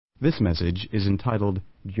This message is entitled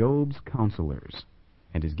Job's Counselors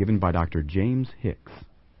and is given by Dr. James Hicks.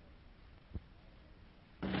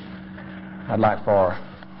 I'd like for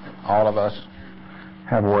all of us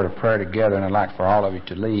have a word of prayer together, and I'd like for all of you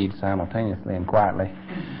to lead simultaneously and quietly,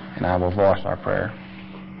 and I will voice our prayer.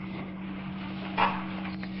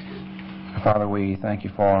 Father, we thank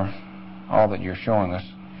you for all that you're showing us,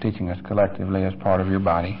 teaching us collectively as part of your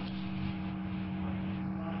body.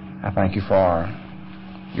 I thank you for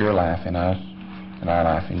your life in us and our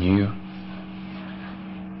life in you.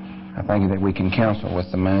 I thank you that we can counsel with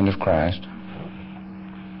the mind of Christ.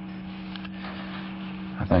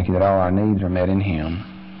 I thank you that all our needs are met in him.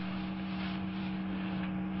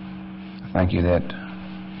 I thank you that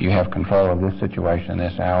you have control of this situation,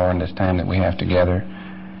 this hour, and this time that we have together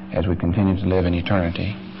as we continue to live in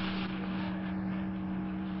eternity.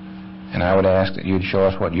 And I would ask that you'd show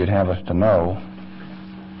us what you'd have us to know,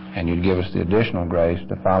 and you'd give us the additional grace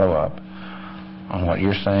to follow up on what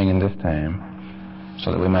you're saying in this time,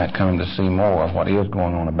 so that we might come to see more of what is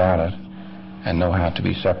going on about us and know how to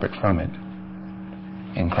be separate from it.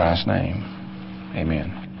 In Christ's name,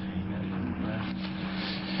 amen.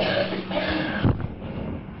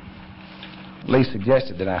 Lee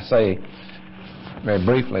suggested that I say very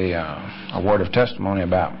briefly a word of testimony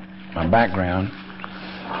about my background.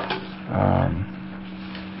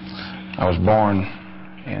 I was born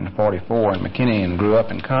in 1944 in McKinney and grew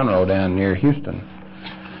up in Conroe down near Houston.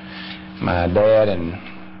 My dad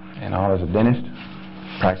and all is a dentist,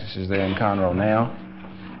 practices there in Conroe now,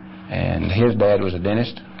 and his dad was a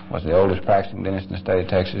dentist, was the oldest practicing dentist in the state of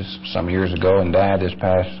Texas some years ago, and died this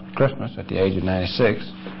past Christmas at the age of 96.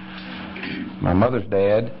 My mother's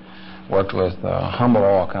dad worked with Humble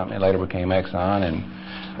Oil Company, later became Exxon,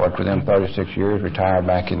 and worked with them 36 years, retired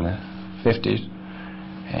back in the 50s,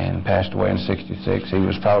 and passed away in 66. He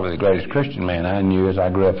was probably the greatest Christian man I knew as I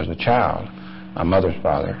grew up as a child. My mother's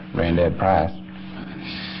father, Granddad Price.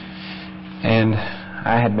 And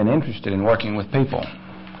I had been interested in working with people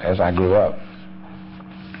as I grew up.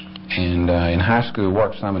 And in high school,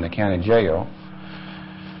 worked some in the county jail,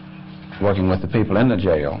 working with the people in the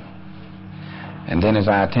jail. And then as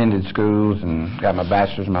I attended schools and got my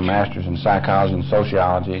bachelor's and my master's in psychology and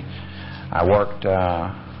sociology, I worked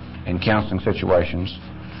in counseling situations,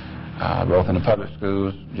 both in the public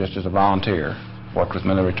schools, just as a volunteer. Worked with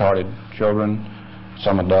mentally retarded children,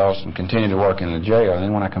 some adults, and continued to work in the jail. And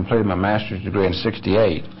then when I completed my master's degree in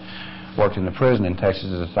 1968, worked in the prison in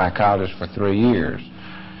Texas as a psychologist for 3 years.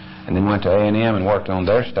 And then went to A&M and worked on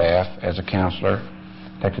their staff as a counselor,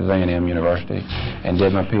 Texas A&M University, and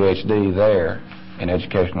did my PhD there in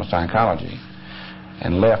educational psychology.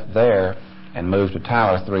 And left there and moved to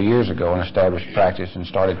Tyler 3 years ago and established practice and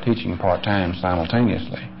started teaching part-time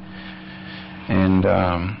simultaneously. And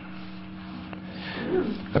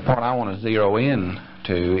the part I want to zero in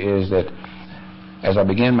to is that as I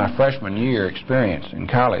began my freshman year experience in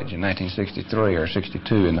college in 1963 or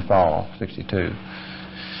 62 in the fall, 62,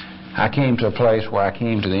 I came to a place where I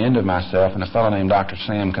came to the end of myself, and a fellow named Dr.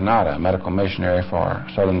 Sam Kanata, a medical missionary for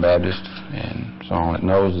Southern Baptist and so on, that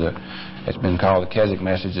knows that it's been called the Keswick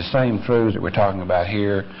message, the same truths that we're talking about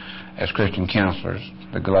here as Christian counselors,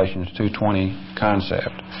 the Galatians 2:20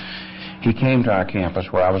 concept. He came to our campus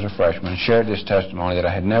where I was a freshman, shared this testimony that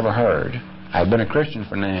I had never heard. I had been a Christian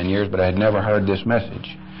for 9 years, but I had never heard this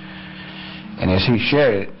message. And as he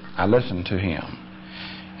shared it, I listened to him.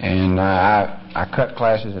 And I cut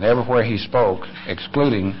classes, and everywhere he spoke,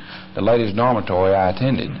 excluding the ladies' dormitory I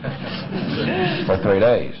attended for 3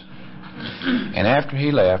 days. And after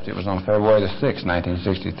he left, it was on February the 6th,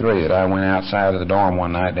 1963, that I went outside of the dorm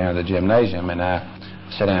one night down to the gymnasium, and I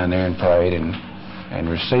sat down there and prayed and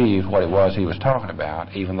received what it was he was talking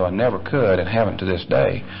about, even though I never could and haven't to this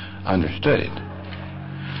day understood it.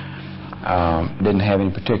 Didn't have any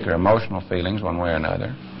particular emotional feelings one way or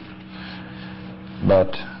another.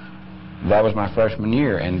 But that was my freshman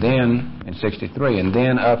year, and then in 63, and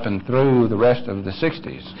then up and through the rest of the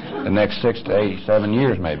 60s, the next 6 to 8, 7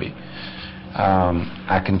 years maybe,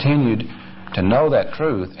 I continued to know that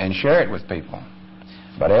truth and share it with people.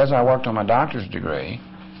 But as I worked on my doctor's degree,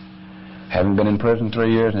 having been in prison 3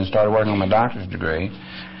 years and started working on my doctor's degree,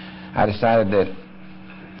 I decided that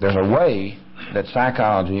there's a way that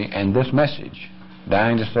psychology and this message,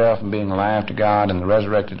 dying to self and being alive to God and the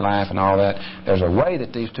resurrected life and all that, there's a way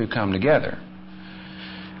that these two come together.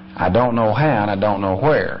 I don't know how and I don't know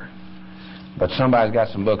where, but somebody's got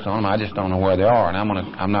some books on them. I just don't know where they are, and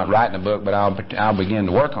I'm not writing a book, but I'll begin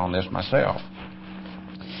to work on this myself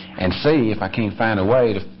and see if I can't find a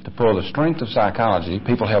way to pull the strength of psychology,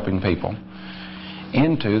 people helping people,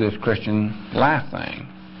 into this Christian life thing.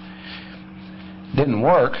 Didn't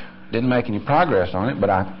work, didn't make any progress on it, but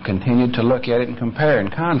I continued to look at it and compare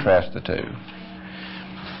and contrast the two.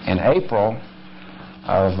 In April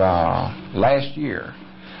of last year,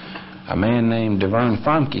 a man named DeVern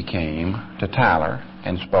Frumke came to Tyler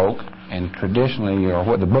and spoke, and traditionally, or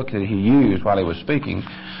what the book that he used while he was speaking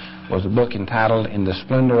was a book entitled In the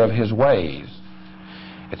Splendor of His Ways.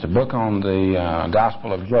 It's a book on the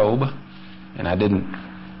Gospel of Job, and I didn't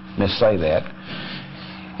missay that.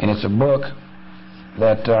 And it's a book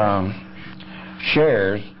that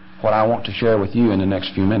shares what I want to share with you in the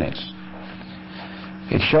next few minutes.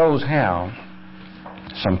 It shows how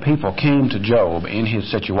some people came to Job in his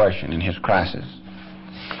situation, in his crisis.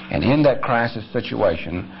 And in that crisis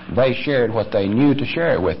situation, they shared what they knew to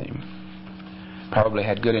share with him. Probably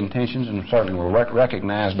had good intentions and certainly were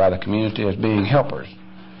recognized by the community as being helpers.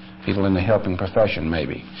 People in the helping profession,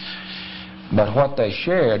 maybe. But what they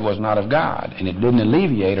shared was not of God, and it didn't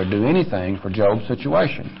alleviate or do anything for Job's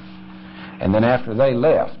situation. And then after they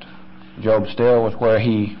left, Job still was where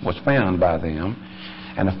he was found by them,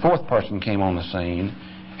 and a fourth person came on the scene,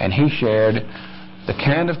 and he shared the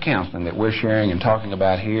kind of counseling that we're sharing and talking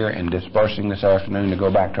about here and dispersing this afternoon to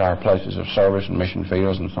go back to our places of service and mission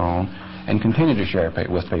fields and so on, and continue to share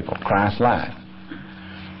with people Christ's life.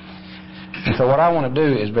 And so what I want to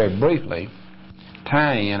do is very briefly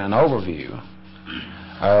tie in an overview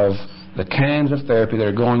of the kinds of therapy that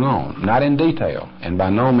are going on, not in detail, and by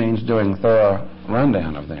no means doing thorough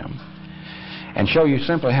rundown of them, and show you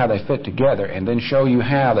simply how they fit together, and then show you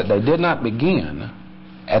how that they did not begin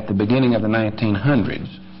at the beginning of the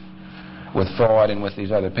 1900s with Freud and with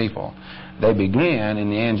these other people. They began in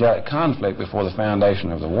the angelic conflict before the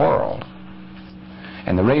foundation of the world.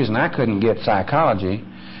 And the reason I couldn't get psychology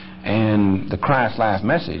and the Christ life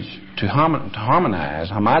message to harmonize,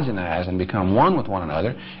 homogenize, and become one with one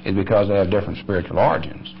another is because they have different spiritual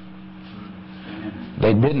origins.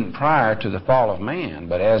 They didn't prior to the fall of man,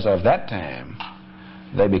 but as of that time,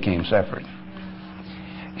 they became separate.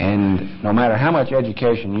 And no matter how much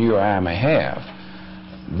education you or I may have,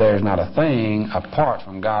 there's not a thing apart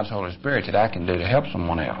from God's Holy Spirit that I can do to help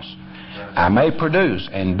someone else. I may produce,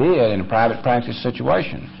 and did in a private practice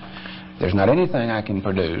situation. There's not anything I can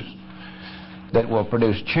produce that will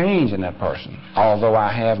produce change in that person, although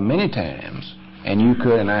I have many times, and you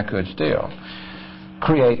could and I could still,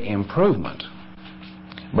 create improvement.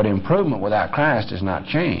 But improvement without Christ is not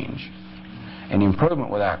change. And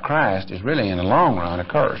improvement without Christ is really, in the long run, a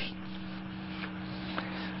curse.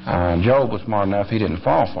 Job was smart enough, he didn't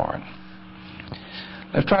fall for it.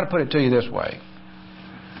 Let's try to put it to you this way.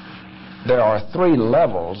 There are three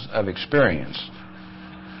levels of experience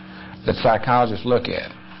that psychologists look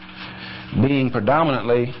at, being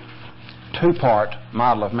predominantly two-part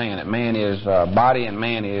model of man. That man is body and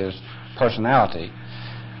man is personality.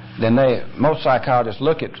 Then most psychologists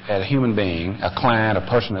look at a human being, a client, a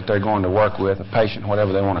person that they're going to work with, a patient,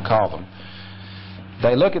 whatever they want to call them.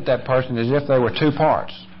 They look at that person as if they were two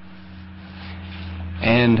parts.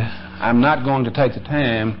 And I'm not going to take the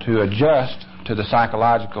time to adjust to the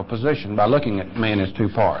psychological position by looking at man as two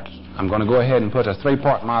parts. I'm going to go ahead and put a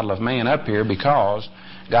three-part model of man up here because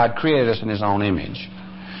God created us in His own image.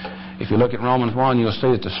 If you look at Romans 1, you'll see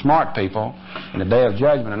that the smart people in the day of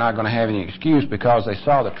judgment are not going to have any excuse because they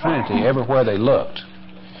saw the Trinity everywhere they looked.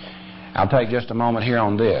 I'll take just a moment here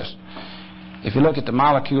on this. If you look at the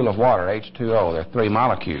molecule of water, H2O, there are three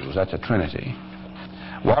molecules. That's a trinity.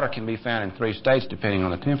 Water can be found in three states depending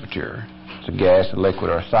on the temperature. It's a gas, a liquid,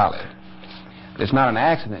 or a solid. It's not an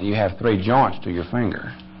accident you have three joints to your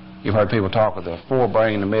finger. You've heard people talk with the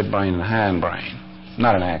forebrain, the midbrain, and the hindbrain.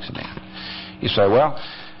 Not an accident. You say, well,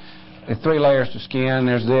 there are three layers to skin.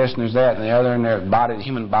 There's this and there's that and the other, and the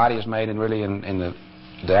human body is made in the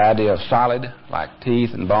idea of solid, like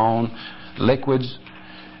teeth and bone, liquids,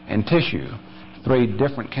 and tissue. Three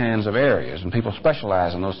different kinds of areas, and people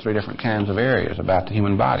specialize in those three different kinds of areas about the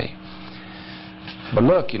human body. But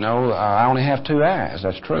look, I only have two eyes.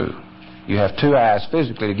 That's true. You have two eyes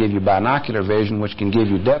physically to give you binocular vision, which can give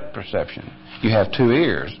you depth perception. You have two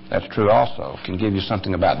ears. That's true also. Can give you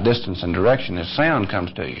something about distance and direction as sound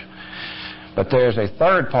comes to you. But there's a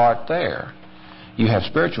third part there. You have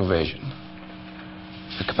spiritual vision,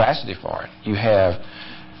 the capacity for it. You have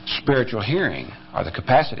spiritual hearing, or the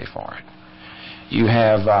capacity for it. You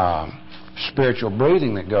have spiritual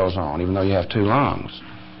breathing that goes on, even though you have two lungs.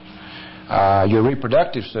 Your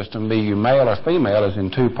reproductive system, be you male or female, is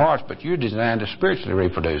in two parts, but you're designed to spiritually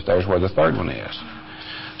reproduce. There's where the third one is.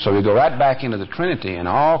 So we go right back into the Trinity in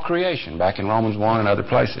all creation, back in Romans 1 and other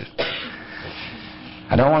places.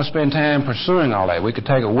 I don't want to spend time pursuing all that. We could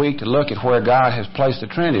take a week to look at where God has placed the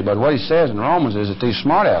Trinity, but what he says in Romans is that these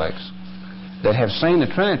smart alecks that have seen the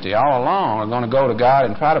Trinity all along are going to go to God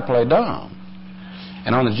and try to play dumb.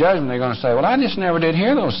 And on the judgment, they're going to say, well, I just never did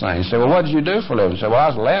hear those things. Say, well, what did you do for a living? Say, well, I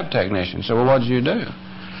was a lab technician. Say, well, what did you do?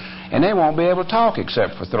 And they won't be able to talk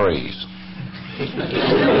except for threes.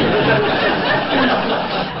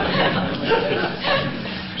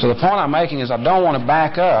 So the point I'm making is I don't want to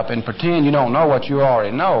back up and pretend you don't know what you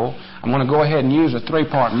already know. I'm going to go ahead and use a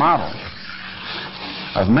three-part model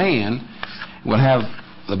of man. We'll have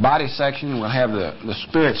the body section, we'll have the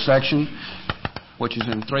spirit section, which is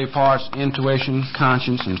in three parts: intuition,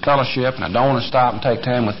 conscience, and fellowship. And I don't want to stop and take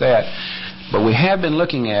time with that. But we have been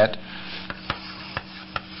looking at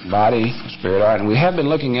body, spirit, and we have been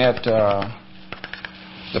looking at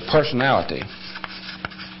the personality,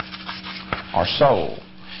 our soul.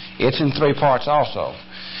 It's in three parts also.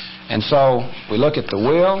 And so we look at the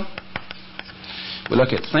will, we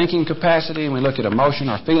look at thinking capacity, and we look at emotion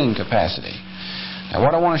or feeling capacity. Now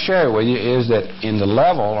what I want to share with you is that in the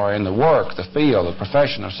level or in the work, the field, the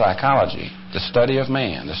profession of psychology, the study of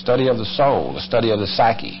man, the study of the soul, the study of the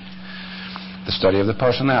psyche, the study of the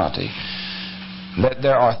personality, that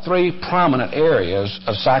there are three prominent areas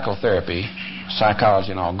of psychotherapy,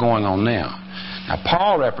 psychology and all going on now. Now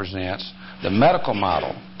Paul represents the medical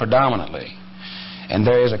model predominantly, and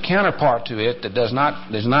there is a counterpart to it that is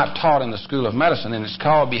not taught in the School of Medicine, and it's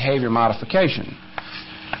called behavior modification.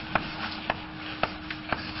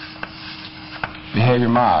 Behavior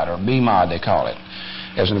mod, or BMOD they call it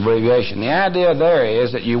as an abbreviation. The idea there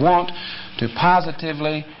is that you want to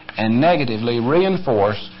positively and negatively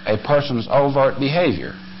reinforce a person's overt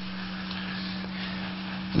behavior.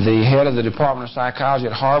 The head of the Department of Psychology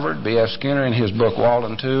at Harvard, B.F. Skinner, in his book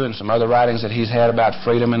Walden II and some other writings that he's had about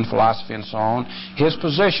freedom and philosophy and so on, his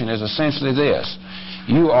position is essentially this: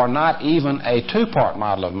 you are not even a two-part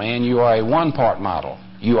model of man, you are a one-part model.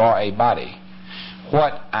 You are a body.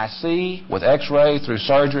 What I see with X-ray, through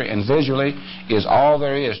surgery, and visually is all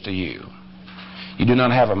there is to you. You do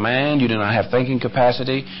not have a mind, you do not have thinking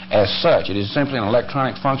capacity as such. It is simply an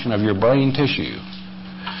electronic function of your brain tissue.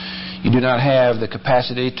 You do not have the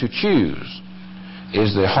capacity to choose. It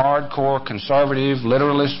is the hardcore, conservative,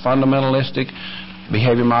 literalist, fundamentalistic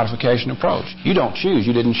behavior modification approach. You don't choose.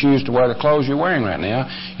 You didn't choose to wear the clothes you're wearing right now.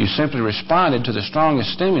 You simply responded to the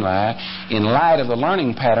strongest stimuli in light of the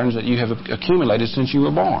learning patterns that you have accumulated since you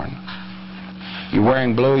were born. You're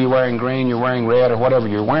wearing blue, you're wearing green, you're wearing red, or whatever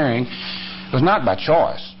you're wearing. It was not by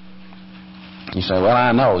choice. You say, well,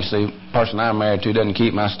 I know. You see, the person I'm married to doesn't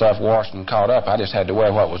keep my stuff washed and caught up. I just had to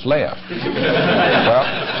wear what was left. Well,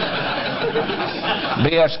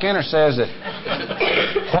 B.F. Skinner says that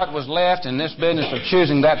what was left in this business of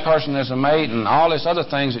choosing that person as a mate and all this other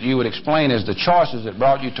things that you would explain as the choices that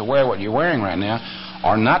brought you to wear what you're wearing right now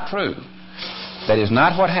are not true. That is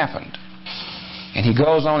not what happened. And he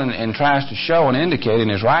goes on and tries to show and indicate in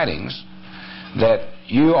his writings that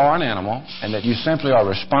you are an animal and that you simply are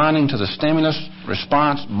responding to the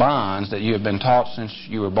stimulus-response bonds that you have been taught since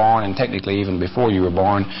you were born, and technically even before you were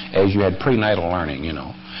born, as you had prenatal learning, you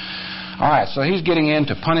know. All right, so he's getting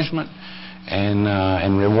into punishment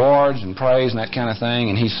and rewards and praise and that kind of thing,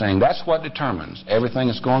 and he's saying that's what determines everything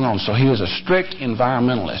that's going on. So he is a strict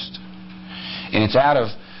environmentalist. And it's out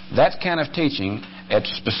of that kind of teaching at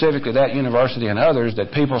specifically that university and others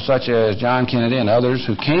that people such as John Kennedy and others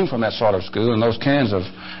who came from that sort of school and those kinds of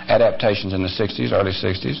adaptations in the 60s, early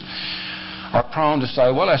 60s, are prone to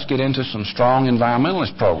say, well, let's get into some strong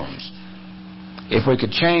environmentalist programs. If we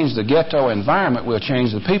could change the ghetto environment, we'll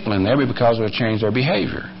change the people in there because we'll change their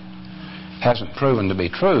behavior. Hasn't proven to be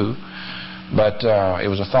true, but it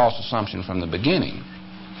was a false assumption from the beginning.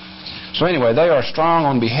 So anyway, they are strong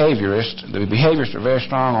on behaviorists. The behaviorists are very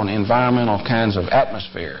strong on environmental kinds of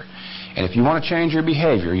atmosphere. And if you want to change your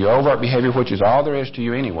behavior, your overt behavior, which is all there is to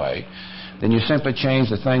you anyway, then you simply change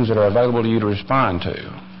the things that are available to you to respond to.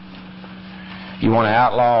 You want to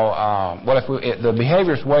outlaw, the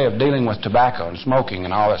behaviorist way of dealing with tobacco and smoking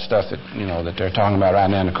and all that stuff that, you know, that they're talking about right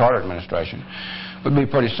now in the Carter administration would be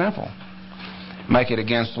pretty simple. Make it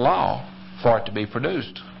against the law for it to be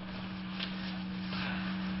produced.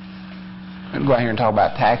 Don't go out here and talk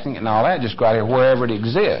about taxing and all that. Just go out here wherever it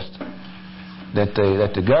exists. That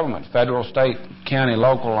the government, federal, state, county,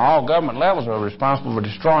 local, all government levels are responsible for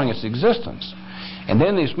destroying its existence. And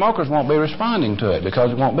then these smokers won't be responding to it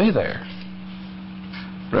because it won't be there.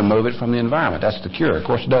 Remove it from the environment. That's the cure. Of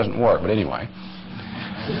course, it doesn't work, but anyway.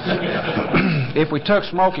 If we took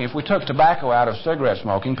tobacco out of cigarette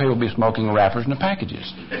smoking, people would be smoking the wrappers and the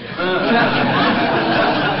packages.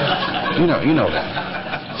 You know that.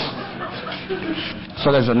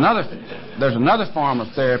 So there's another form of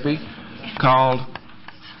therapy called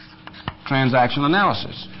transactional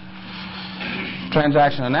analysis.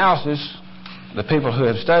 Transaction analysis, the people who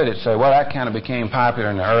have studied it say, well, that kind of became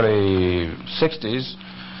popular in the early 60s.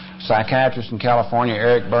 Psychiatrists in California,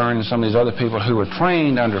 Eric Berne, and some of these other people who were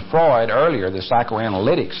trained under Freud earlier, the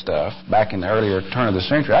psychoanalytic stuff, back in the earlier turn of the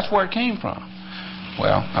century, that's where it came from.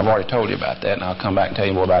 Well, I've already told you about that, and I'll come back and tell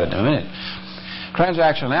you more about it in a minute.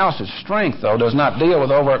 Transaction analysis strength, though, does not deal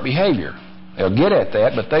with overt behavior. They'll get at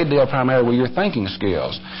that, but they deal primarily with your thinking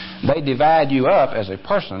skills. They divide you up as a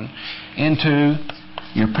person into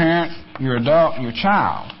your parent, your adult, and your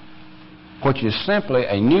child, which is simply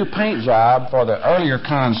a new paint job for the earlier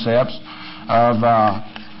concepts of,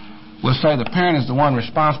 we'll say the parent is the one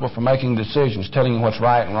responsible for making decisions, telling you what's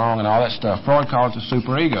right and wrong and all that stuff. Freud calls it the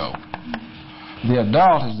superego. The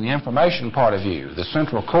adult is the information part of you, the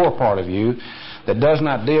central core part of you that does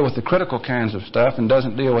not deal with the critical kinds of stuff and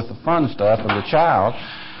doesn't deal with the fun stuff of the child.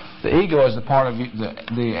 The ego is the part of you,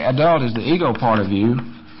 the adult is the ego part of you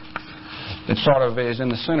that sort of is in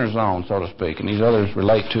the center zone, so to speak, and these others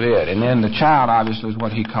relate to it. And then the child, obviously, is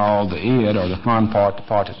what he called the id, or the fun part, the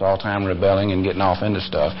part that's all the time rebelling and getting off into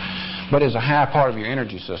stuff, but is a high part of your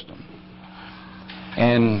energy system.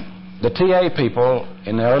 And the TA people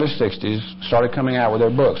in the early 60s started coming out with their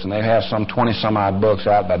books, and they have some 20-some-odd books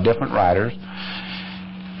out by different writers.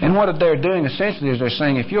 And what they're doing essentially is they're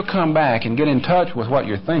saying, if you'll come back and get in touch with what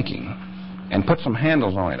you're thinking and put some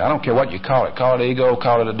handles on it, I don't care what you call it ego,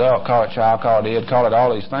 call it adult, call it child, call it id, call it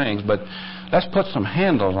all these things, but let's put some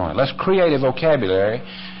handles on it. Let's create a vocabulary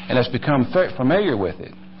and let's become familiar with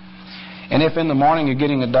it. And if in the morning you're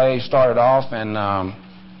getting a day started off and one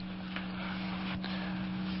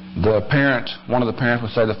of the parents,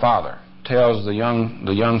 would say the father, tells the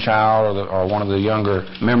young child or one of the younger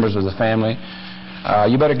members of the family,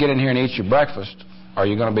 you better get in here and eat your breakfast or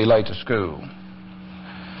you're going to be late to school.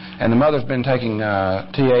 And the mother's been taking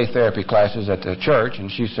TA therapy classes at the church,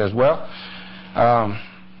 and she says, well,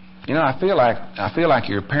 I feel like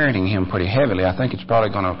you're parenting him pretty heavily. I think it's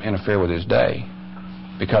probably going to interfere with his day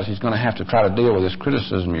because he's going to have to try to deal with this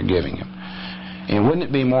criticism you're giving him. And wouldn't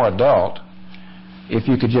it be more adult if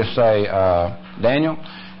you could just say, Daniel,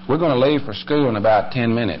 we're going to leave for school in about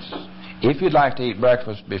 10 minutes. If you'd like to eat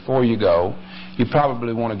breakfast before you go, you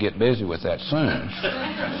probably want to get busy with that soon.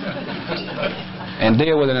 And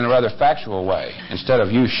deal with it in a rather factual way, instead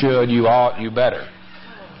of you should, you ought, you better.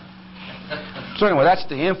 So anyway, that's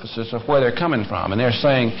the emphasis of where they're coming from. And they're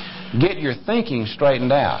saying, get your thinking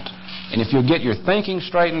straightened out. And if you get your thinking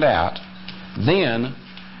straightened out, then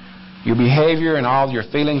your behavior and all your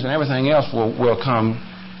feelings and everything else will come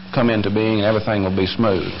into being, and everything will be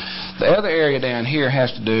smooth. The other area down here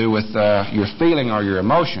has to do with your feeling or your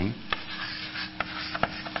emotion.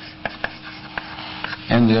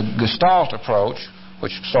 And the Gestalt approach,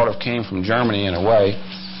 which sort of came from Germany in a way,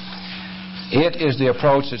 it is the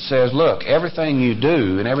approach that says, look, everything you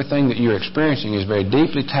do and everything that you're experiencing is very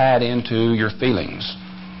deeply tied into your feelings.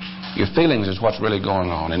 Your feelings is what's really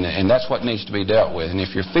going on, and that's what needs to be dealt with. And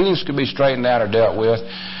if your feelings could be straightened out or dealt with,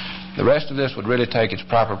 the rest of this would really take its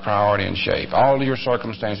proper priority and shape. All of your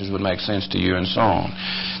circumstances would make sense to you and so on.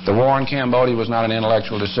 The war in Cambodia was not an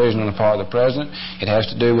intellectual decision on the part of the president. It has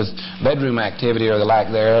to do with bedroom activity or the lack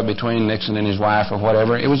thereof between Nixon and his wife or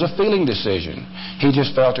whatever. It was a feeling decision. He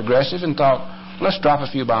just felt aggressive and thought, let's drop a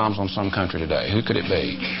few bombs on some country today. Who could it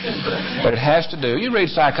be? But it has to do. You read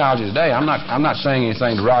Psychology Today. I'm not saying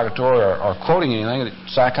anything derogatory or quoting anything.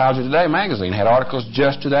 Psychology Today magazine had articles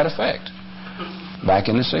just to that effect back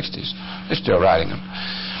in the 60s. They're still writing them.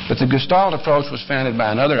 But the Gestalt approach was founded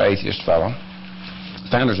by another atheist fellow.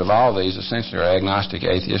 Founders of all these essentially are agnostic,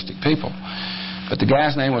 atheistic people. But the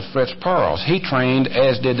guy's name was Fritz Perls. He trained,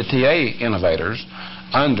 as did the TA innovators,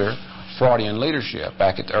 under Freudian leadership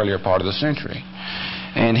back at the earlier part of the century.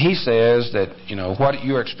 And he says that, what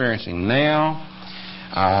you're experiencing now,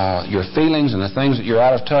 your feelings and the things that you're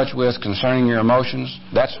out of touch with concerning your emotions,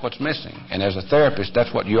 that's what's missing. And as a therapist,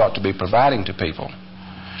 that's what you ought to be providing to people.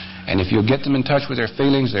 And if you'll get them in touch with their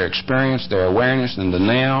feelings, their experience, their awareness, and the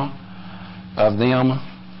now of them,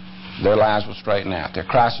 their lives will straighten out. Their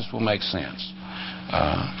crisis will make sense.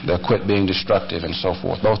 They'll quit being destructive and so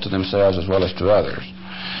forth, both to themselves as well as to others.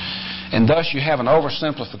 And thus you have an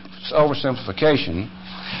oversimplification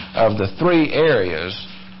of the three areas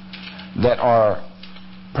that are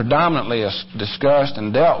predominantly discussed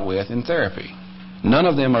and dealt with in therapy. None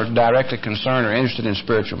of them are directly concerned or interested in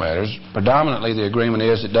spiritual matters. Predominantly the agreement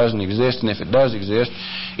is it doesn't exist, and if it does exist,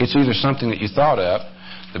 it's either something that you thought up.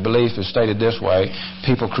 The belief is stated this way: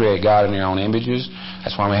 people create God in their own images.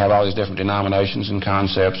 That's why we have all these different denominations and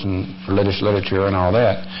concepts and religious literature and all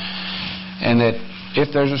that. And that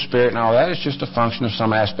if there's a spirit and all that, it's just a function of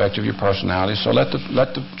some aspect of your personality. So let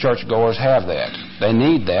the churchgoers have that. They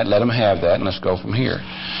need that. Let them have that, and let's go from here.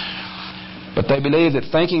 But they believe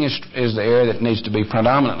that thinking is the area that needs to be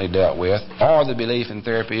predominantly dealt with, or the belief in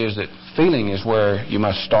therapy is that feeling is where you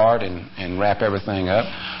must start and wrap everything up,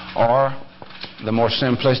 or the more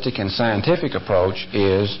simplistic and scientific approach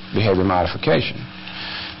is behavior modification.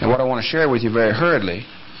 And what I want to share with you very hurriedly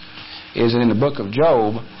is that in the book of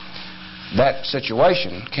Job, that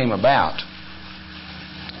situation came about.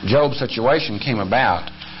 Job's situation came about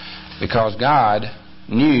because God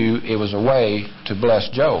knew it was a way to bless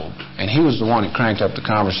Job, and he was the one that cranked up the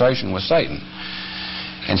conversation with Satan.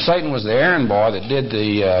 And Satan was the errand boy that did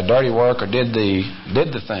the dirty work or did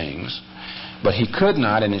the things, but he could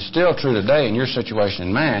not, and it's still true today in your situation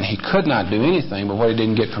and mine, he could not do anything but what he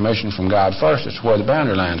didn't get permission from God first. It's where the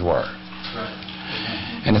boundary lines were.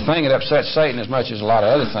 And the thing that upsets Satan as much as a lot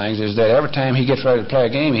of other things is that every time he gets ready to play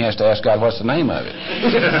a game, he has to ask God, what's the name of it?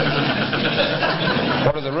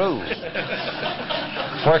 What are the rules?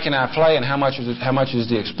 Where can I play, and how much is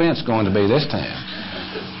the expense going to be this time?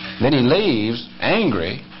 Then he leaves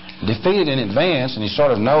angry, defeated in advance, and he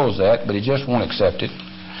sort of knows that, but he just won't accept it.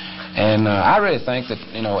 And I really think that,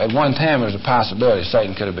 at one time there was a possibility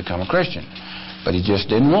Satan could have become a Christian, but he just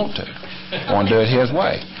didn't want to. Want to do it his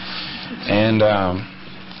way. And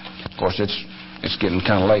of course, it's getting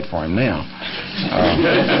kind of late for him now.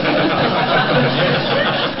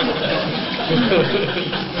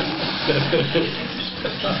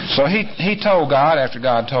 So he told God, after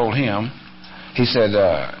God told him, he said,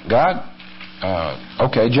 God,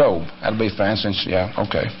 okay, Job, that'll be fine since,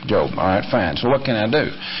 okay, Job, all right, fine. So what can I do?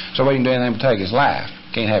 So we can do anything but take his life.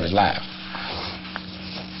 Can't have his life.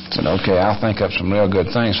 I said, okay, I'll think up some real good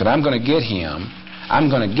things. Said, I'm going to get him. I'm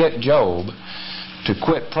going to get Job to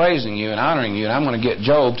quit praising you and honoring you, and I'm going to get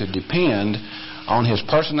Job to depend on his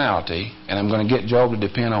personality, and I'm going to get Job to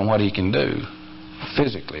depend on what he can do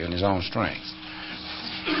physically in his own strength.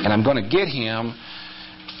 And I'm going to get him,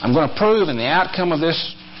 I'm going to prove in the outcome of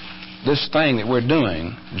this thing that we're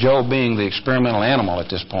doing, Job being the experimental animal at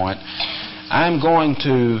this point, I'm going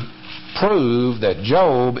to prove that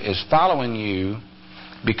Job is following you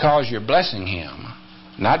because you're blessing him,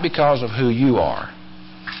 not because of who you are.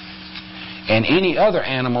 And any other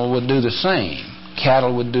animal would do the same.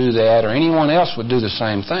 Cattle would do that, or anyone else would do the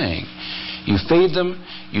same thing. You feed them,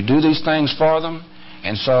 you do these things for them,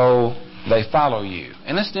 and so they follow you.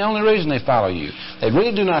 And that's the only reason they follow you. They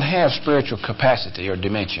really do not have spiritual capacity or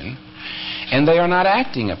dimension, and they are not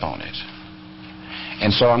acting upon it.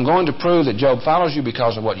 And so I'm going to prove that Job follows you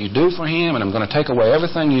because of what you do for him, and I'm going to take away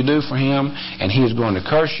everything you do for him, and he is going to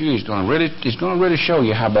curse you. He's going to really show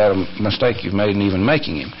you how bad a mistake you've made in even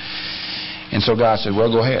making him. And so God said,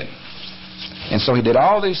 well, go ahead. And so he did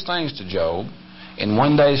all these things to Job in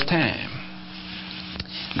one day's time.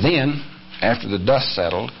 Then, after the dust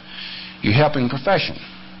settled, your helping profession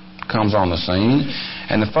comes on the scene,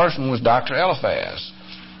 and the first one was Dr. Eliphaz.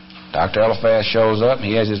 Dr. Eliphaz shows up, and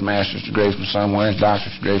he has his master's degree from somewhere, his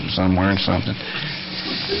doctor's degree from somewhere and something.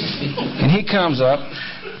 And he comes up,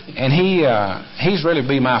 and he's really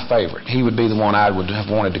be my favorite. He would be the one I would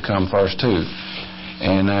have wanted to come first, too.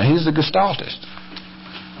 And he's the Gestaltist.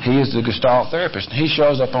 He is the Gestalt therapist. And he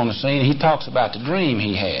shows up on the scene, and he talks about the dream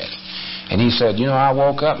he had. And he said, I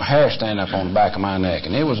woke up, my hair standing up on the back of my neck,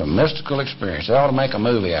 and it was a mystical experience. They ought to make a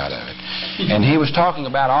movie out of it. And he was talking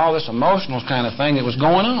about all this emotional kind of thing that was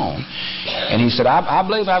going on. And he said, I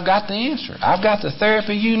believe I've got the answer. I've got the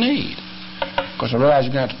therapy you need. Of course, I realize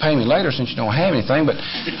you're going to have to pay me later since you don't have anything, but,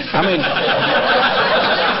 I mean...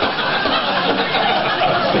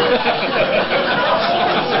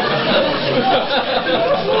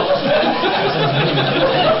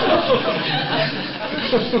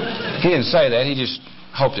 He didn't say that. He just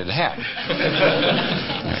hoped it would happen.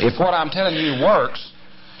 If what I'm telling you works,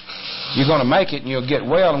 you're going to make it and you'll get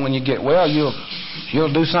well. And when you get well,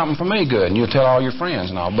 you'll do something for me good, and you'll tell all your friends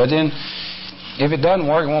and all. But then, if it doesn't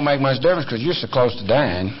work, it won't make much difference because you're so close to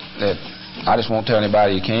dying that I just won't tell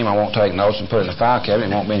anybody you came. I won't take notes and put it in the file cabinet.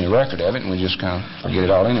 There won't be any record of it, and we just kind of forget it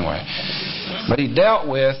all anyway. But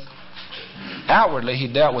outwardly, he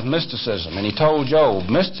dealt with mysticism, and he told Job,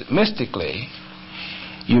 mystically,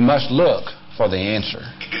 you must look for the answer.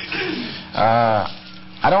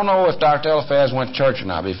 I don't know if Dr. Eliphaz went to church or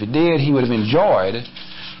not, but if he did, he would have enjoyed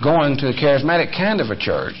going to a charismatic kind of a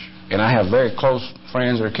church. And I have very close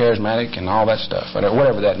friends that are charismatic and all that stuff,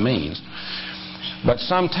 whatever that means. But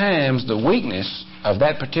sometimes the weakness of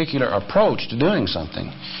that particular approach to doing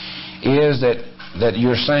something is that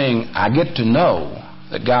you're saying, I get to know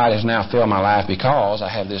that God has now filled my life because I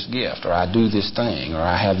have this gift, or I do this thing, or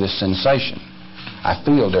I have this sensation. I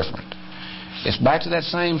feel different. It's back to that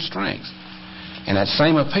same strength and that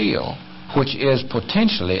same appeal, which is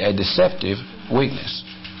potentially a deceptive weakness.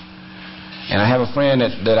 And I have a friend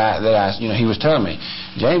that I he was telling me,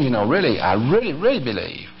 James, I really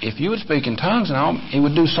believe if you would speak in tongues and all, it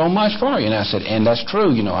would do so much for you. And I said, and that's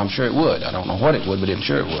true, I'm sure it would. I don't know what it would, but I'm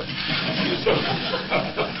sure it would.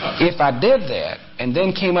 If I did that and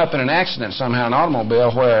then came up in an accident somehow, an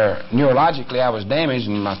automobile, where neurologically I was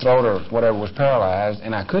damaged and my throat or whatever was paralyzed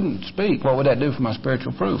and I couldn't speak, what would that do for my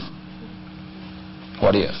spiritual proof?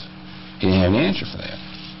 What if? He didn't have any answer for that.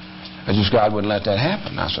 It's just God wouldn't let that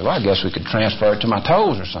happen. I said, well, I guess we could transfer it to my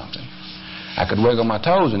toes or something. I could wiggle my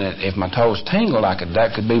toes, and if my toes tingled, that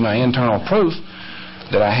could be my internal proof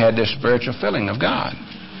that I had this spiritual feeling of God.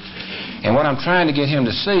 And what I'm trying to get him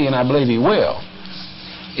to see, and I believe he will,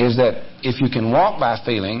 is that if you can walk by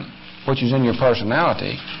feeling, which is in your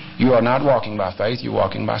personality, you are not walking by faith, you're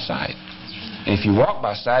walking by sight. And if you walk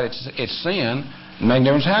by sight, it's sin. It makes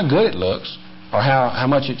no difference how good it looks or how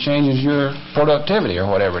much it changes your productivity or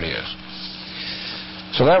whatever it is.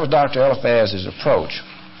 So that was Dr. Eliphaz's approach.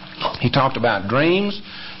 He talked about dreams.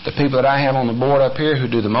 The people that I have on the board up here who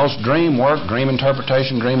do the most dream work, dream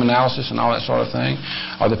interpretation, dream analysis, and all that sort of thing,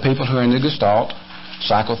 are the people who are in the Gestalt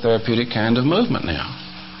psychotherapeutic kind of movement now.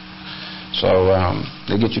 So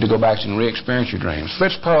they get you to go back and re-experience your dreams.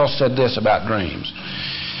 Fritz Perls said this about dreams.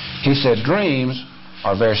 He said, dreams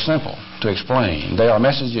are very simple to explain. They are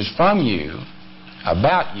messages from you,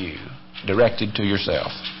 about you, directed to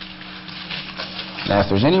yourself. Now,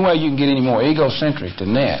 if there's any way you can get any more egocentric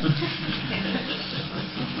than that,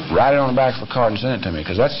 write it on the back of a card and send it to me,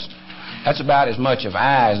 because that's about as much of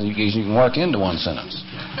I as you can work into one sentence.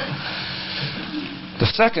 The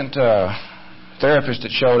second therapist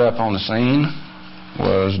that showed up on the scene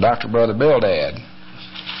was Dr. Brother Bildad.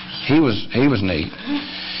 He was neat.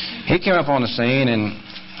 He came up on the scene and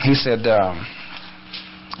he said,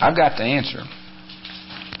 I've got the answer.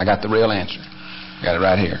 I got the real answer. Got it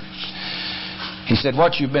right here. He said,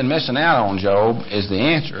 what you've been missing out on, Job, is the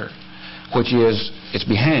answer, which is, it's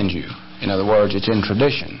behind you. In other words, it's in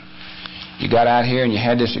tradition. You got out here and you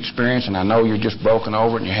had this experience, and I know you're just broken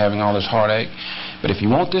over it and you're having all this heartache. But if you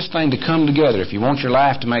want this thing to come together, if you want your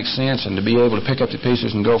life to make sense and to be able to pick up the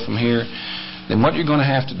pieces and go from here, then what you're going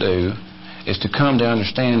to have to do is to come to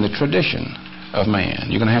understanding the tradition of man.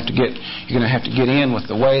 You're going to have to get in with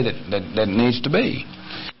the way that it needs to be.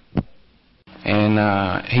 And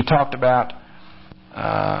he talked about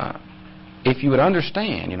if you would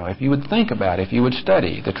understand, if you would think about it, if you would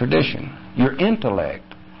study the tradition, your intellect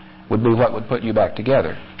would be what would put you back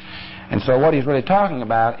together. And so what he's really talking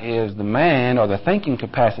about is the man, or the thinking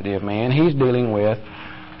capacity of man. He's dealing with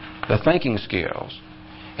the thinking skills.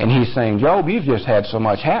 And he's saying, Job, you've just had so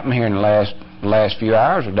much happen here in the last few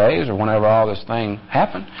hours or days or whenever all this thing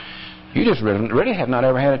happened. You just really have not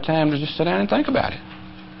ever had a time to just sit down and think about it.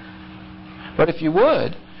 But if you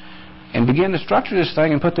would, and begin to structure this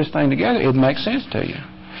thing and put this thing together, it'd make sense to you.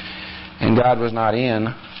 And God was not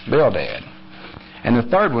in Bildad. And the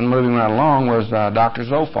third one, moving right along, was Dr.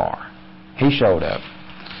 Zophar. He showed up.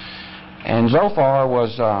 And Zophar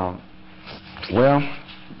was,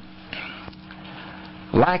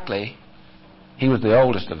 likely he was the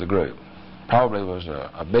oldest of the group. Probably was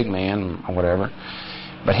a big man or whatever.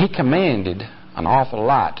 But he commanded an awful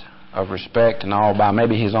lot of respect and all by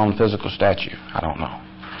maybe his own physical stature. I don't know.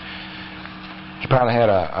 He probably had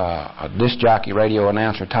a disc jockey radio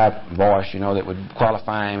announcer type voice, that would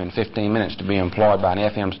qualify him in 15 minutes to be employed by an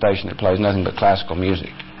FM station that plays nothing but classical music.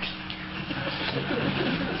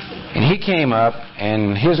 And he came up,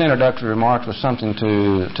 and his introductory remarks was something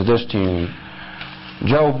to this tune.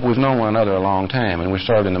 Job, we've known one another a long time, and we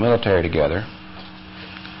served in the military together.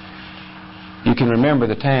 You can remember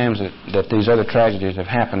the times that these other tragedies have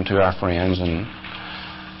happened to our friends and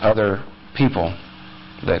other people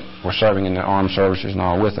that were serving in the armed services and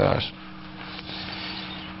all with us.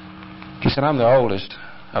 He said, I'm the oldest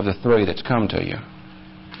of the three that's come to you.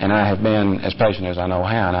 And I have been as patient as I know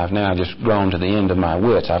how, and I've now just grown to the end of my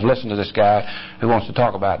wits. I've listened to this guy who wants to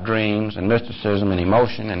talk about dreams and mysticism and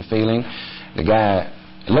emotion and feeling. The guy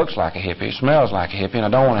looks like a hippie, smells like a hippie, and I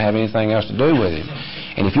don't want to have anything else to do with him.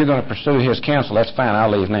 And if you're going to pursue his counsel, that's fine.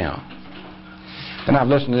 I'll leave now. Then I've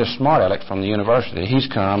listened to this smart aleck from the university. He's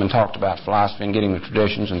come and talked about philosophy and getting the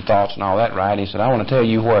traditions and thoughts and all that right. He said, I want to tell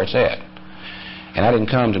you where it's at. And I didn't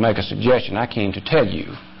come to make a suggestion. I came to tell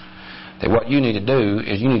you that what you need to do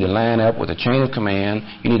is you need to line up with the chain of command.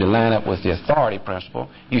 You need to line up with the authority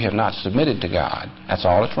principle. You have not submitted to God. That's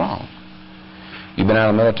all that's wrong. You've been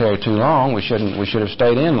out of the military too long. We should have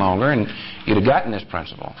stayed in longer, and you'd have gotten this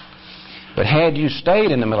principle. But had you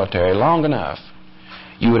stayed in the military long enough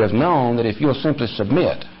you would have known that if you'll simply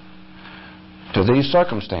submit to these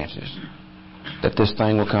circumstances, that this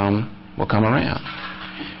thing will come around.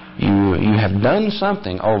 You have done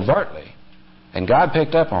something overtly, and God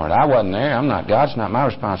picked up on it. I wasn't there. I'm not God. It's not my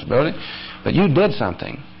responsibility. But you did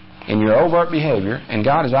something in your overt behavior, and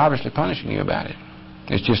God is obviously punishing you about it.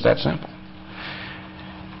 It's just that simple.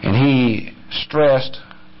 And he stressed,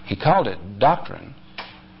 he called it doctrine,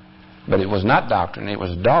 but it was not doctrine, it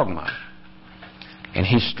was dogma. And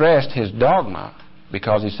he stressed his dogma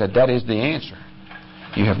because he said that is the answer.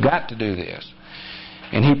 You have got to do this.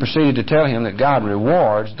 And he proceeded to tell him that God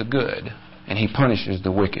rewards the good and he punishes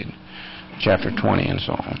the wicked. Chapter 20 and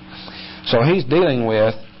so on. So he's dealing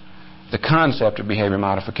with the concept of behavior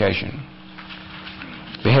modification.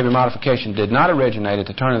 Behavior modification did not originate at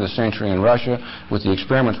the turn of the century in Russia with the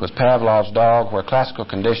experiments with Pavlov's dog, where classical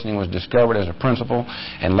conditioning was discovered as a principle,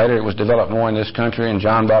 and later it was developed more in this country, and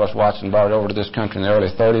John Bellis Watson brought it over to this country in the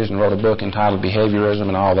early 30s and wrote a book entitled Behaviorism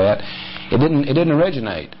and all that. It didn't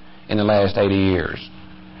originate in the last 80 years.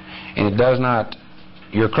 And it does not,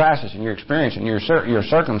 your crisis and your experience and your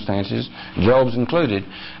circumstances, Job's included,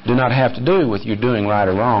 do not have to do with you doing right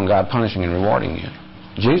or wrong, God punishing and rewarding you.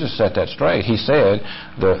 Jesus set that straight. He said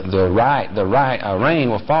the rain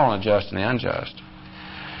will fall on the just and the unjust,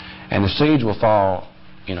 and the seeds will fall,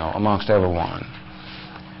 amongst everyone.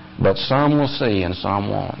 But some will see and some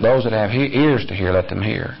won't. Those that have ears to hear, let them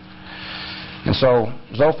hear. And so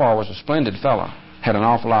Zophar was a splendid fellow, had an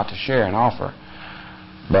awful lot to share and offer,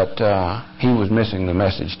 but he was missing the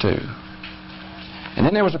message too. And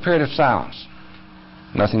then there was a period of silence.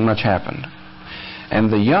 Nothing much happened.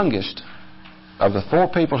 And the youngest of the 4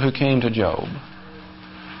 people who came to Job,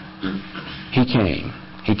 he came.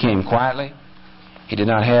 He came quietly. He did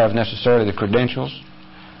not have necessarily the credentials,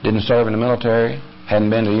 didn't serve in the military, hadn't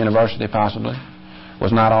been to university possibly,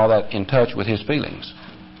 was not all that in touch with his feelings,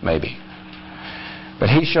 maybe. But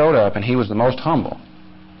he showed up, and he was the most humble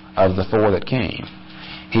of the 4 that came.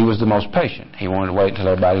 He was the most patient. He wanted to wait until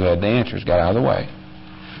everybody who had the answers got out of the way.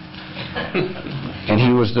 And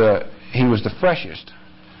he was the freshest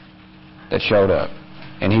that showed up,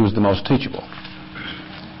 and he was the most teachable.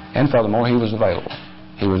 And furthermore, he was available.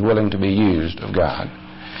 He was willing to be used of God.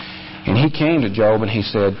 And he came to Job and he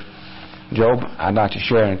said, Job, I'd like to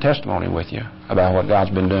share a testimony with you about what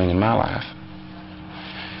God's been doing in my life.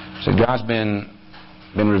 So God's been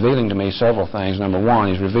revealing to me several things. Number one,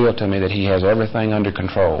 he's revealed to me that he has everything under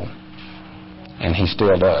control, and he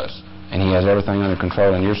still does. And he has everything under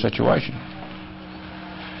control in your situation.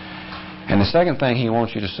 And the second thing he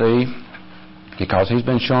wants you to see, because he's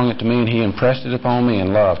been showing it to me and he impressed it upon me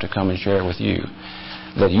in love to come and share it with you,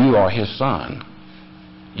 that you are his son.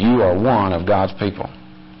 You are one of God's people.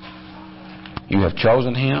 You have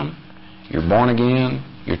chosen him. You're born again.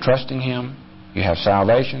 You're trusting him. You have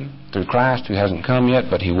salvation through Christ, who hasn't come yet,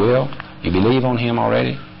 but he will. You believe on him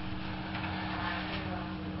already.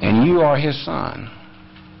 And you are his son.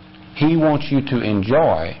 He wants you to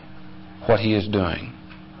enjoy what he is doing,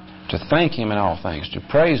 to thank him in all things, to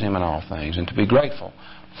praise him in all things, and to be grateful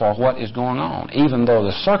for what is going on, even though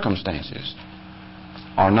the circumstances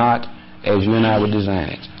are not as you and I would design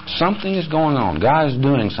it. Something is going on. God is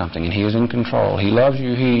doing something, and he is in control. He loves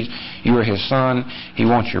you. You are his son. He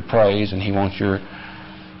wants your praise, and he wants your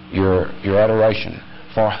adoration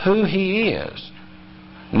for who he is,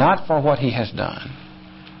 not for what he has done.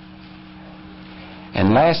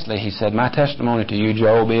 And lastly, he said, my testimony to you,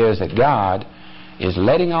 Job, is that God is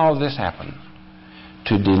letting all of this happen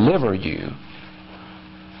to deliver you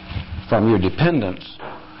from your dependence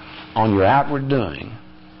on your outward doing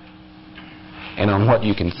and on what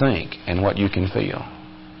you can think and what you can feel.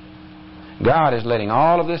 God is letting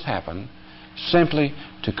all of this happen simply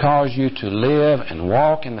to cause you to live and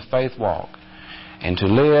walk in the faith walk, and to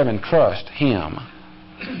live and trust him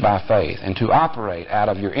by faith, and to operate out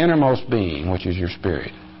of your innermost being, which is your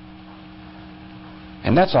spirit.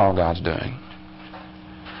 And that's all God's doing.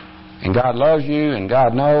 And God loves you, and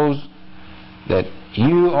God knows that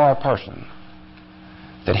you are a person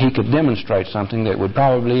that he could demonstrate something that would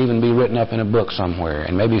probably even be written up in a book somewhere,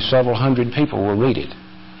 and maybe several hundred people will read it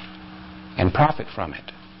and profit from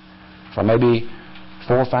it for maybe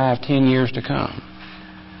 4, 5, 10 years to come.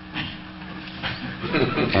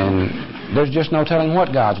 And there's just no telling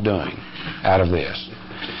what God's doing out of this.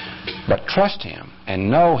 But trust him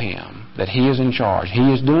and know him, that he is in charge.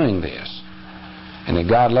 He is doing this. And that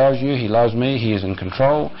God loves you, he loves me, he is in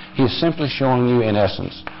control. He is simply showing you, in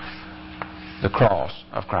essence, the cross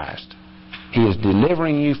of Christ. He is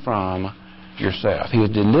delivering you from yourself. He is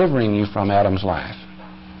delivering you from Adam's life.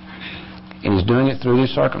 And he's doing it through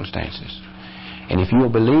these circumstances. And if you'll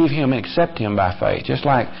believe Him and accept Him by faith, just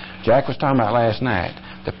like Jack was talking about last night,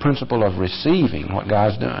 the principle of receiving what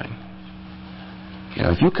God's doing. You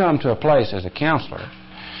know, if you come to a place as a counselor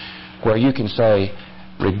where you can say,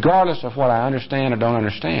 regardless of what I understand or don't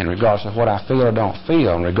understand, regardless of what I feel or don't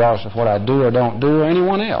feel, and regardless of what I do or don't do, or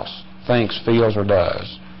anyone else thinks, feels, or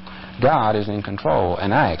does, God is in control,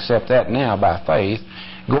 and I accept that now by faith.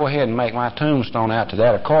 Go ahead and make my tombstone out to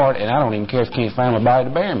that accord, and I don't even care if you can't find a body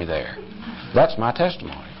to bury me there. That's my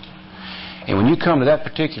testimony. And when you come to that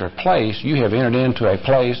particular place, you have entered into a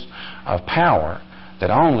place of power that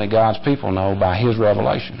only God's people know by His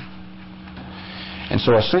revelation. And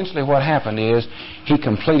so essentially what happened is he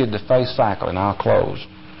completed the faith cycle, and I'll close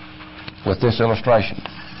with this illustration.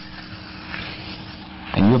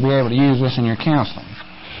 And you'll be able to use this in your counseling.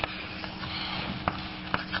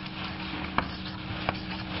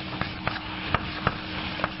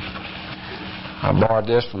 I borrowed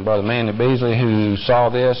this from Brother Manny Beasley, who saw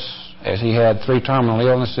this as he had 3 terminal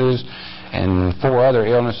illnesses and 4 other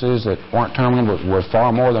illnesses that weren't terminal but were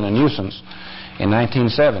far more than a nuisance in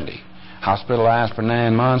 1970. Hospitalized for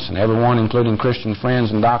 9 months, and everyone, including Christian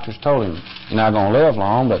friends and doctors, told him, "You're not going to live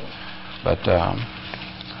long," but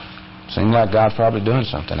seemed like God's probably doing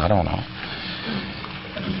something. I don't know.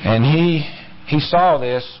 And he saw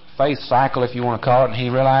this faith cycle, if you want to call it, and he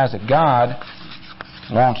realized that God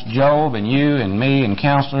wants Job and you and me and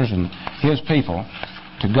counselors and His people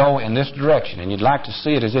to go in this direction. And you'd like to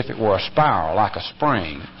see it as if it were a spiral, like a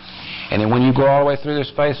spring. And then when you go all the way through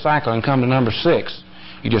this faith cycle and come to number 6,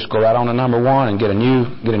 you just go right on to number 1 and get a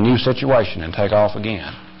new situation and take off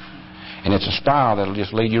again. And it's a spiral that'll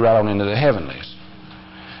just lead you right on into the heavenlies.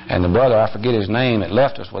 And the brother, I forget his name, that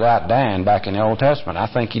left us without dying back in the Old Testament, I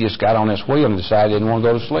think he just got on this wheel and decided he didn't want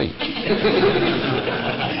to go to sleep.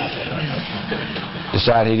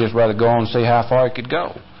 Decided he'd just rather go on and see how far he could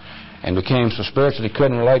go. And became so spiritual he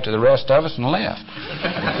couldn't relate to the rest of us and left.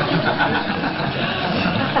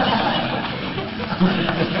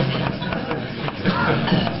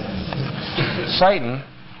 Satan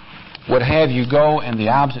would have you go in the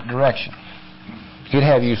opposite direction. He'd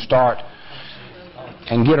have you start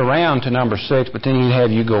and get around to number 6, but then he'd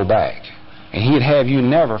have you go back. And he'd have you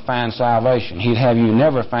never find salvation. He'd have you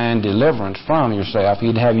never find deliverance from yourself.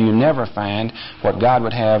 He'd have you never find what God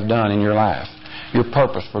would have done in your life, your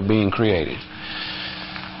purpose for being created.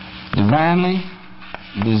 Divinely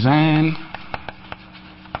designed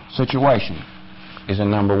situation is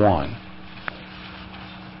in number 1.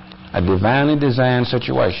 A divinely designed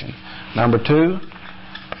situation. Number 2,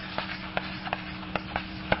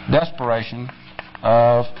 desperation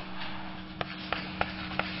of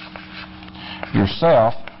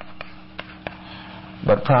yourself,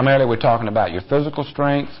 but primarily we're talking about your physical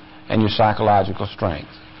strength and your psychological strength.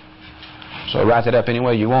 So write that up any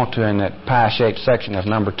way you want to in that pie-shaped section of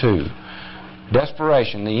number 2.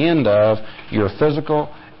 Desperation, the end of your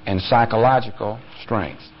physical and psychological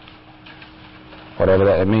strength. Whatever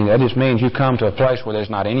that means. That just means you come to a place where there's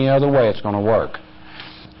not any other way it's going to work.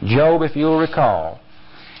 Job, if you'll recall,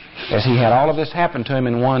 as he had all of this happen to him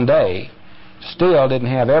in one day, still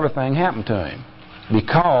didn't have everything happen to him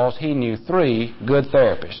because he knew 3 good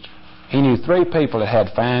therapists. He knew 3 people that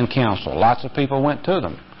had fine counsel. Lots of people went to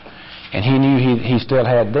them. And he knew he still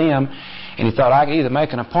had them, and he thought, I could either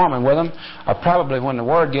make an appointment with them, or probably when the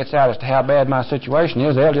word gets out as to how bad my situation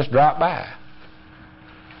is, they'll just drop by.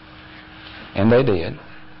 And they did.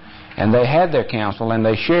 And they had their counsel, and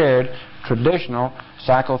they shared traditional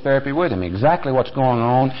psychotherapy with him. Exactly what's going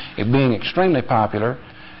on, it being extremely popular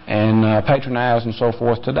and patronized and so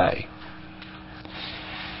forth today.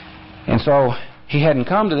 And so he hadn't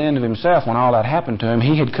come to the end of himself when all that happened to him.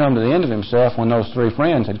 He had come to the end of himself when those 3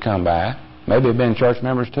 friends had come by. Maybe had been church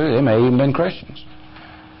members too. They may have even been Christians.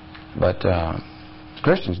 But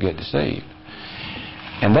Christians get deceived.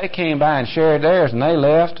 And they came by and shared theirs, and they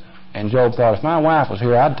left. And Job thought, if my wife was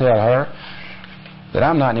here, I'd tell her that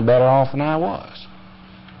I'm not any better off than I was.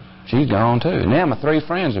 She's gone too. And now my 3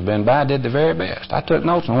 friends have been by, did the very best. I took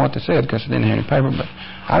notes on what they said because I didn't have any paper, but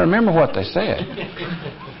I remember what they said.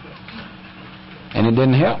 And it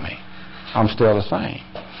didn't help me. I'm still the same.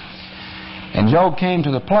 And Job came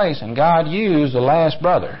to the place, and God used the last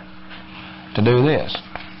brother to do this.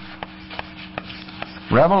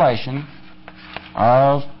 Revelation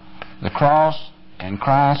of the cross and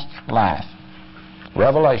Christ's life.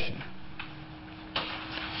 Revelation.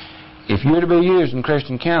 If you're to be used in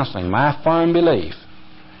Christian counseling, my firm belief,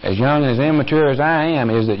 as young and as immature as I am,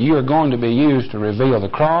 is that you are going to be used to reveal the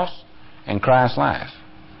cross and Christ's life.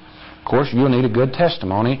 Of course, you'll need a good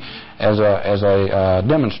testimony as a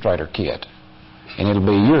demonstrator kit, and it'll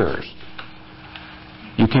be yours.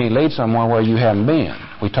 You can't lead someone where you haven't been.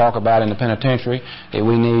 We talk about in the penitentiary that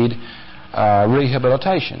we need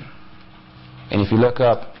rehabilitation. And if you look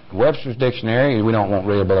up Webster's dictionary, we don't want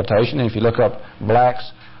rehabilitation. And if you look up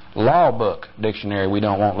Black's Law Book dictionary, we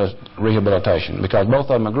don't want rehabilitation, because both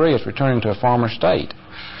of them agree it's returning to a former state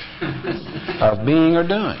of being or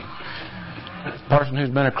doing. A person who's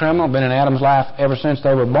been a criminal, been in Adam's life ever since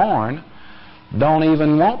they were born, don't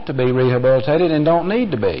even want to be rehabilitated and don't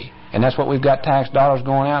need to be. And that's what we've got tax dollars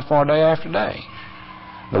going out for day after day.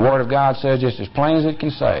 The Word of God says just as plain as it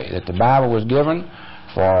can say that the Bible was given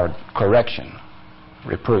for correction,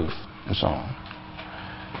 reproof, and so on.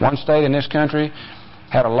 One state in this country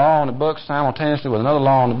had a law on the books simultaneously with another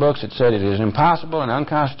law on the books that said it is impossible and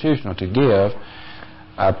unconstitutional to give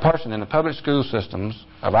a person in the public school systems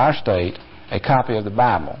of our state a copy of the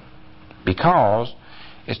Bible because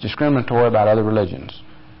it's discriminatory about other religions.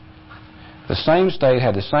 The same state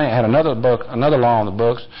had another law on the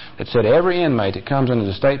books that said every inmate that comes into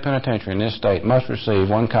the state penitentiary in this state must receive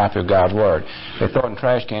one copy of God's Word. They throw it in the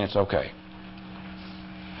trash can, it's okay.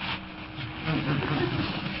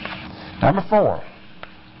 Number 4,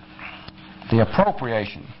 the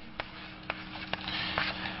appropriation.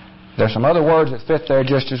 There's some other words that fit there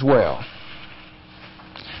just as well.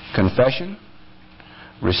 Confession,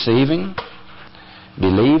 receiving,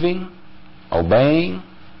 believing, obeying,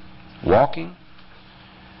 walking.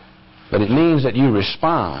 But it means that you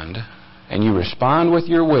respond, and you respond with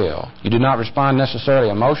your will. You do not respond necessarily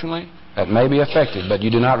emotionally. That may be affected, but you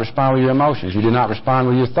do not respond with your emotions. You do not respond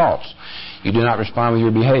with your thoughts. You do not respond with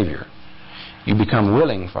your behavior. You become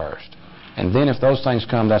willing first. And then if those things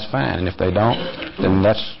come, that's fine. And if they don't, then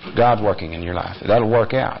that's God's working in your life. That'll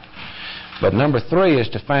work out. But number 3 is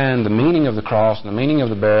to find the meaning of the cross, the meaning of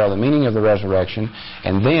the burial, the meaning of the resurrection.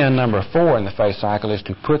 And then number 4 in the faith cycle is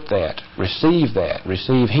to put that, receive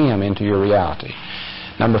Him into your reality.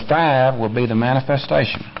 Number 5 will be the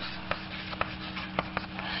manifestation.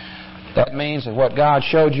 That means that what God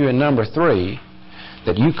showed you in number 3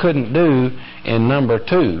 that you couldn't do in number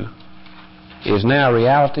 2 is now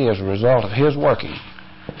reality as a result of His working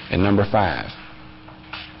in number 5.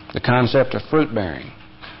 The concept of fruit bearing.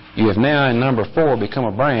 You have now in number 4 become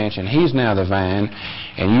a branch, and He's now the vine,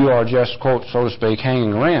 and you are just, quote, so to speak,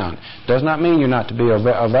 hanging around. Does not mean you're not to be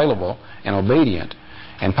available and obedient,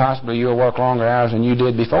 and possibly you'll work longer hours than you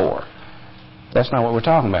did before. That's not what we're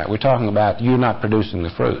talking about. We're talking about you not producing the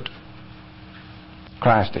fruit.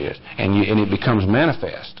 Christ is. And it becomes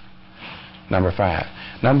manifest. Number 5.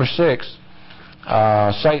 Number 6,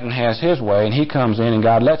 Satan has his way, and he comes in, and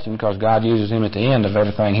God lets him because God uses him at the end of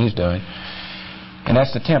everything he's doing. And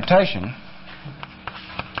that's the temptation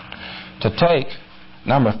to take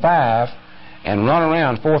number 5 and run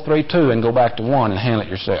around 4, 3, 2 and go back to 1 and handle it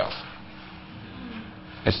yourself.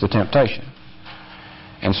 It's the temptation.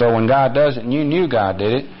 And so when God does it and you knew God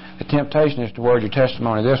did it, the temptation is to word your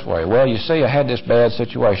testimony this way. Well, you see, I had this bad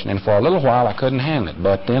situation, and for a little while I couldn't handle it,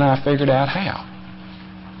 but then I figured out how.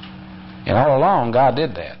 And all along, God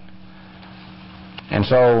did that. And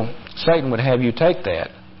so Satan would have you take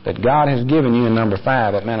that God has given you in number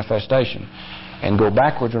 5, that manifestation, and go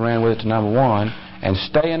backwards around with it to number 1, and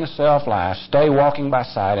stay in the self-life, stay walking by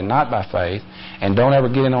sight and not by faith, and don't ever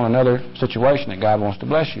get in on another situation that God wants to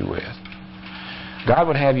bless you with. God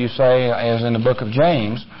would have you say, as in the book of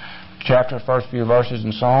James, chapter, first few verses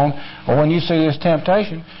and so on, well, when you see this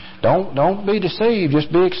temptation, don't be deceived,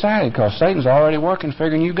 just be excited, because Satan's already working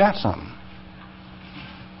figuring you got something.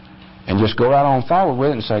 And just go right on forward with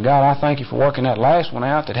it and say, God, I thank you for working that last one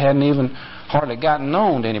out that hadn't even hardly gotten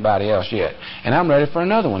known to anybody else yet. And I'm ready for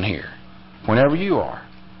another one here, whenever you are.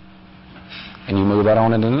 And you move that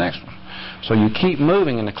on into the next one. So you keep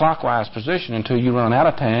moving in the clockwise position until you run out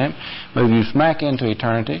of time, move you smack into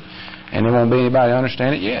eternity, and there won't be anybody to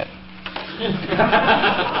understand it yet.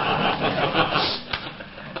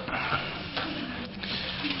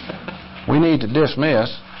 We need to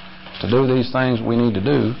dismiss to do these things we need to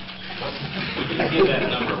do. Could you give that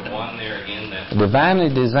number 1 there again? A divinely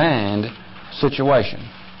designed situation.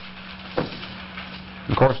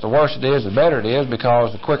 Of course, the worse it is, the better it is,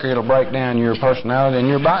 because the quicker it'll break down your personality and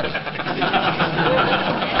your body.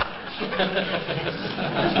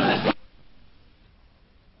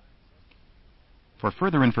 For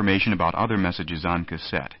further information about other messages on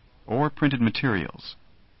cassette or printed materials,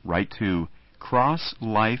 write to Cross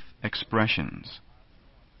Life Expressions,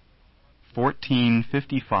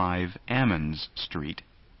 1455 Ammons Street,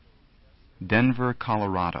 Denver,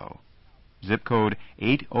 Colorado, zip code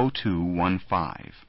 80215.